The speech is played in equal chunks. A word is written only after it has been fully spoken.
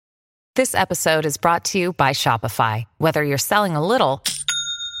This episode is brought to you by Shopify. Whether you're selling a little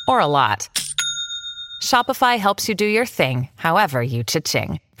or a lot, Shopify helps you do your thing, however you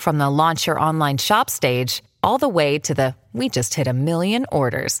cha-ching. From the launch your online shop stage, all the way to the we just hit 1 million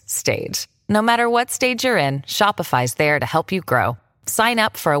orders stage. No matter what stage you're in, Shopify's there to help you grow. Sign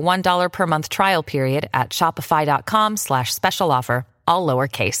up for a $1 per month trial period at shopify.com/special offer, all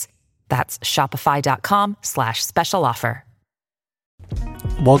lowercase. That's shopify.com/special offer.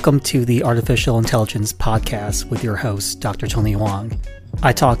 Welcome to the Artificial Intelligence Podcast with your host, Dr. Tony Wong.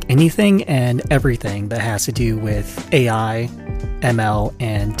 I talk anything and everything that has to do with AI, ML,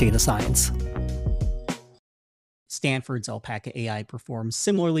 and data science. Stanford's Alpaca AI performs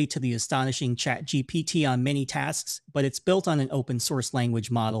similarly to the astonishing ChatGPT on many tasks, but it's built on an open source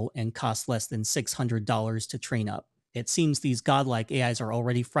language model and costs less than $600 to train up. It seems these godlike AIs are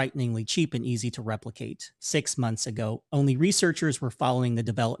already frighteningly cheap and easy to replicate. 6 months ago, only researchers were following the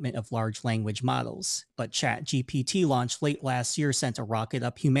development of large language models. But ChatGPT launched late last year sent a rocket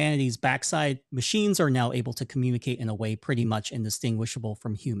up humanity's backside. Machines are now able to communicate in a way pretty much indistinguishable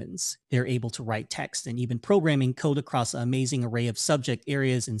from humans. They're able to write text and even programming code across an amazing array of subject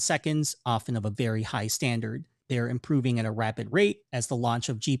areas in seconds, often of a very high standard. They're improving at a rapid rate, as the launch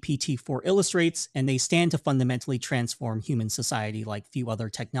of GPT-4 illustrates, and they stand to fundamentally transform human society like few other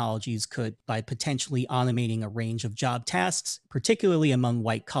technologies could by potentially automating a range of job tasks, particularly among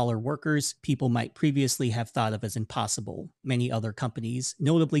white-collar workers people might previously have thought of as impossible. Many other companies,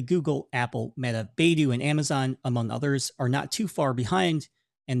 notably Google, Apple, Meta, Baidu, and Amazon, among others, are not too far behind,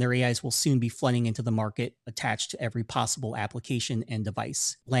 and their AIs will soon be flooding into the market, attached to every possible application and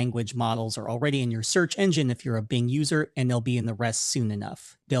device. Language models are already in your search engine if you're a Bing user, and they'll be in the rest soon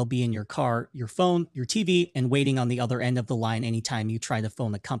enough. They'll be in your car, your phone, your TV, and waiting on the other end of the line anytime you try to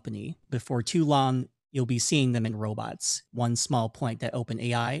phone a company. Before too long, you'll be seeing them in robots. One small point that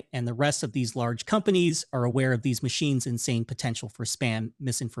OpenAI and the rest of these large companies are aware of these machines' insane potential for spam,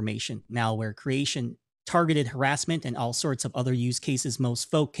 misinformation, malware creation, targeted harassment, and all sorts of other use cases most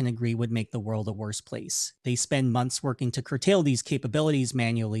folk can agree would make the world a worse place. They spend months working to curtail these capabilities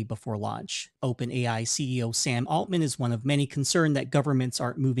manually before launch. OpenAI CEO Sam Altman is one of many concerned that governments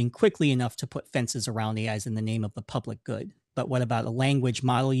aren't moving quickly enough to put fences around AIs in the name of the public good. But what about a language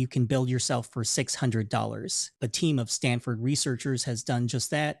model you can build yourself for $600? A team of Stanford researchers has done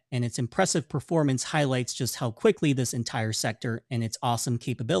just that, and its impressive performance highlights just how quickly this entire sector and its awesome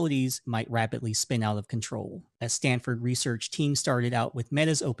capabilities might rapidly spin out of control. A Stanford research team started out with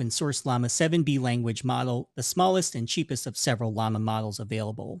Meta's open source Llama 7B language model, the smallest and cheapest of several Llama models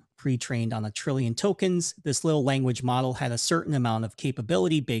available. Pre-trained on 1 trillion tokens, this little language model had a certain amount of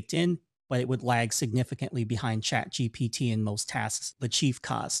capability baked in, but it would lag significantly behind ChatGPT in most tasks. The chief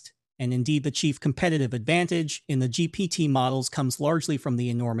cost, and indeed the chief competitive advantage, in the GPT models comes largely from the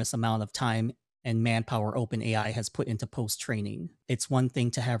enormous amount of time and manpower OpenAI has put into post-training. It's one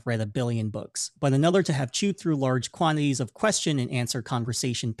thing to have read 1 billion books, but another to have chewed through large quantities of question and answer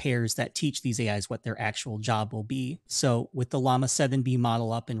conversation pairs that teach these AIs what their actual job will be. So, with the Llama 7B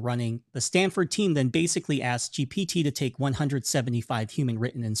model up and running, the Stanford team then basically asked GPT to take 175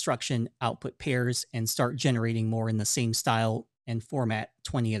 human-written instruction output pairs and start generating more in the same style and format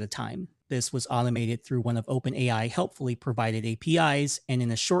 20 at a time. This was automated through one of OpenAI helpfully provided APIs, and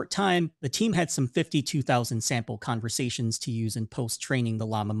in a short time, the team had some 52,000 sample conversations to use in post-training the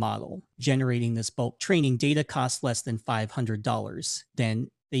Llama model. Generating this bulk training data cost less than $500. Then,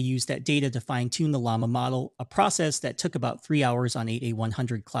 they used that data to fine-tune the Llama model, a process that took about 3 hours on 8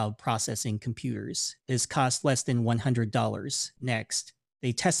 A100 cloud processing computers. This cost less than $100. Next,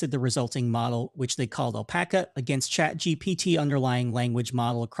 they tested the resulting model, which they called Alpaca, against ChatGPT underlying language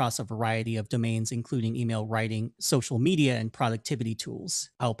model across a variety of domains, including email writing, social media, and productivity tools.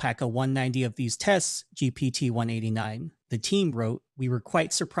 Alpaca 190 of these tests, GPT 189. The team wrote, "We were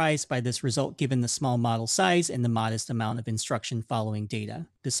quite surprised by this result given the small model size and the modest amount of instruction following data.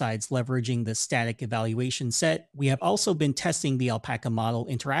 Besides leveraging the static evaluation set, we have also been testing the Alpaca model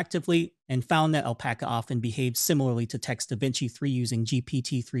interactively and found that Alpaca often behaves similarly to TextDaVinci 3 using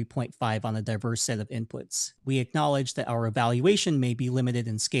GPT 3.5 on a diverse set of inputs. We acknowledge that our evaluation may be limited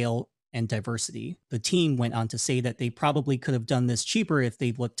in scale and diversity." The team went on to say that they probably could have done this cheaper if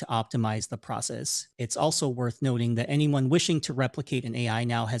they'd looked to optimize the process. It's also worth noting that anyone wishing to replicate an AI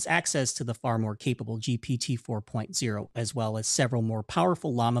now has access to the far more capable GPT 4.0, as well as several more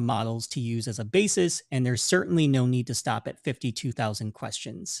powerful Llama models to use as a basis, and there's certainly no need to stop at 52,000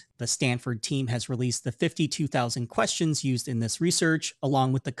 questions. The Stanford team has released the 52,000 questions used in this research,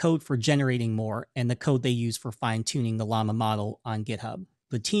 along with the code for generating more, and the code they use for fine-tuning the Llama model on GitHub.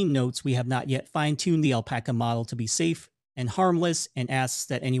 The team notes, "We have not yet fine-tuned the Alpaca model to be safe and harmless, and asks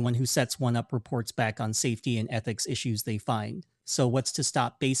that anyone who sets one up reports back on safety and ethics issues they find. So what's to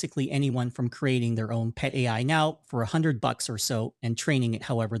stop basically anyone from creating their own pet AI now for $100 or so and training it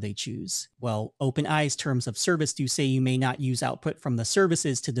however they choose? Well, OpenAI's terms of service do say you may not use output from the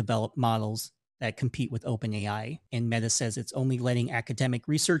services to develop models that compete with OpenAI. And Meta says it's only letting academic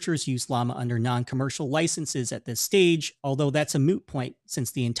researchers use Llama under non-commercial licenses at this stage, although that's a moot point since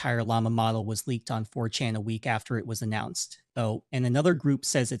the entire Llama model was leaked on 4chan a week after it was announced. Oh, and another group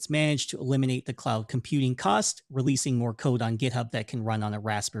says it's managed to eliminate the cloud computing cost, releasing more code on GitHub that can run on a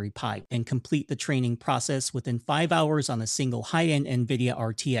Raspberry Pi and complete the training process within 5 hours on a single high-end NVIDIA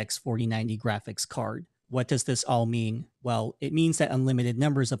RTX 4090 graphics card. What does this all mean? Well, it means that unlimited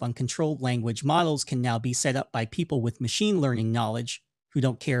numbers of uncontrolled language models can now be set up by people with machine learning knowledge who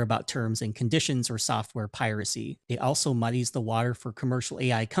don't care about terms and conditions or software piracy. It also muddies the water for commercial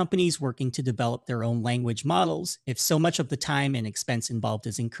AI companies working to develop their own language models if so much of the time and expense involved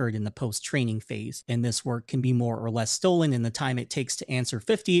is incurred in the post-training phase, and this work can be more or less stolen in the time it takes to answer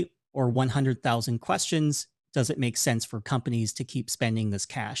 50 or 100,000 questions. Does it make sense for companies to keep spending this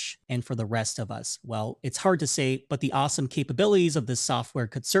cash? And for the rest of us, well, it's hard to say, but the awesome capabilities of this software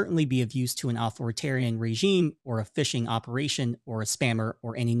could certainly be of use to an authoritarian regime or a phishing operation or a spammer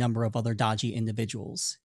or any number of other dodgy individuals.